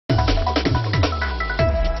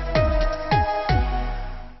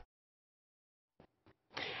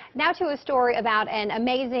Now to a story about an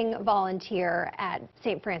amazing volunteer at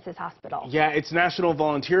St. Francis Hospital. Yeah, it's National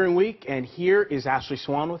Volunteering Week, and here is Ashley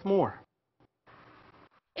Swan with more.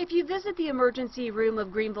 If you visit the emergency room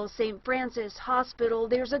of Greenville St. Francis Hospital,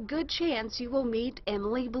 there's a good chance you will meet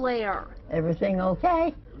Emily Blair. Everything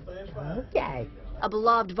okay? Okay. A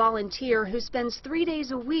beloved volunteer who spends 3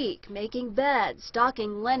 days a week making beds,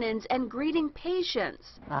 stocking linens, and greeting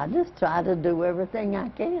patients. I just try to do everything I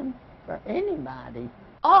can for anybody.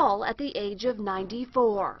 All at the age of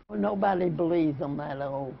 94. Well, nobody believes I'm that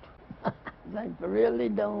old. They really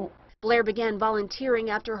don't. Blair began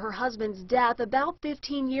volunteering after her husband's death about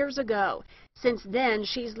 15 years ago. Since then,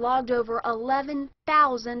 she's logged over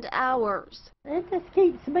 11,000 hours. It just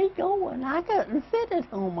keeps me going. I couldn't sit at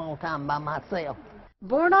home all the time by myself.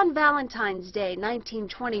 Born on Valentine's Day,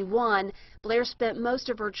 1921, Blair spent most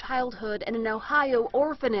of her childhood in an Ohio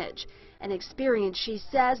orphanage, an experience she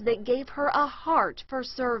says that gave her a heart for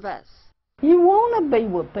service. You want to be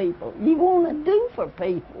with people. You want to do for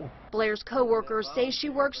people. Blair's co-workers say she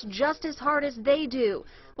works just as hard as they do.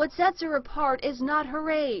 What sets her apart is not her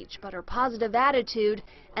age, but her positive attitude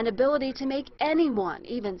and ability to make anyone,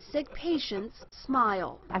 even sick patients,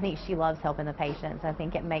 smile. I think she loves helping the patients. I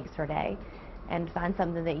think it makes her day. And find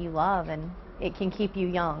something that you love, and it can keep you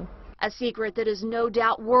young. A secret that is no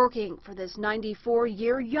doubt working for this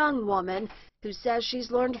 94-year young woman who says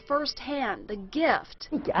she's learned firsthand the gift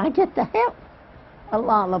I get to help a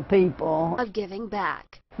lot of people. Of giving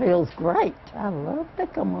back. Feels great. I love to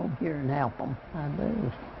come over here and help them. I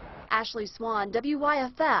do. Ashley Swan,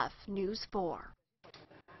 WYFF News 4.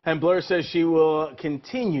 And Blair says she will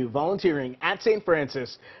continue volunteering at St.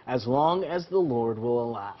 Francis as long as the Lord will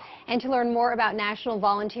allow. And to learn more about National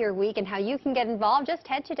Volunteer Week and how you can get involved, just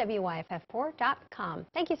head to WYFF4.com.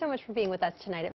 Thank you so much for being with us tonight.